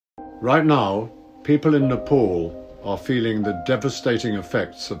Right now, people in Nepal are feeling the devastating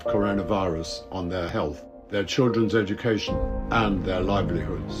effects of coronavirus on their health, their children's education, and their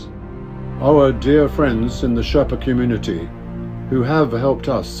livelihoods. Our dear friends in the Sherpa community, who have helped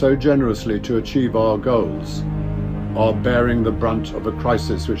us so generously to achieve our goals, are bearing the brunt of a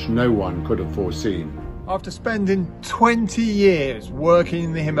crisis which no one could have foreseen. After spending 20 years working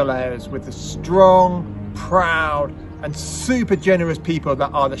in the Himalayas with the strong, proud and super generous people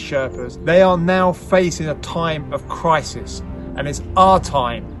that are the Sherpas, they are now facing a time of crisis, and it's our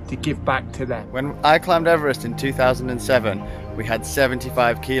time to give back to them. When I climbed Everest in 2007, we had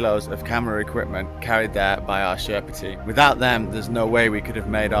 75 kilos of camera equipment carried there by our Sherpa team. Without them, there's no way we could have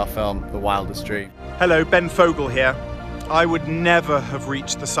made our film The Wildest Dream. Hello, Ben Fogle here. I would never have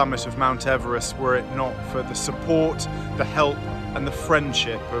reached the summit of Mount Everest were it not for the support, the help and the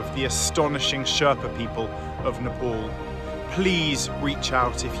friendship of the astonishing Sherpa people of Nepal. Please reach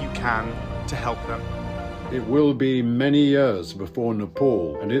out if you can to help them. It will be many years before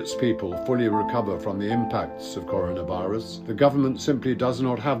Nepal and its people fully recover from the impacts of coronavirus. The government simply does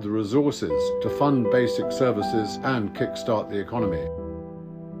not have the resources to fund basic services and kickstart the economy.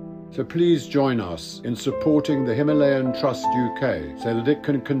 So please join us in supporting the Himalayan Trust UK so that it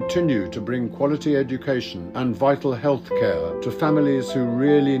can continue to bring quality education and vital health care to families who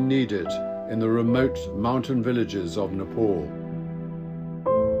really need it in the remote mountain villages of Nepal.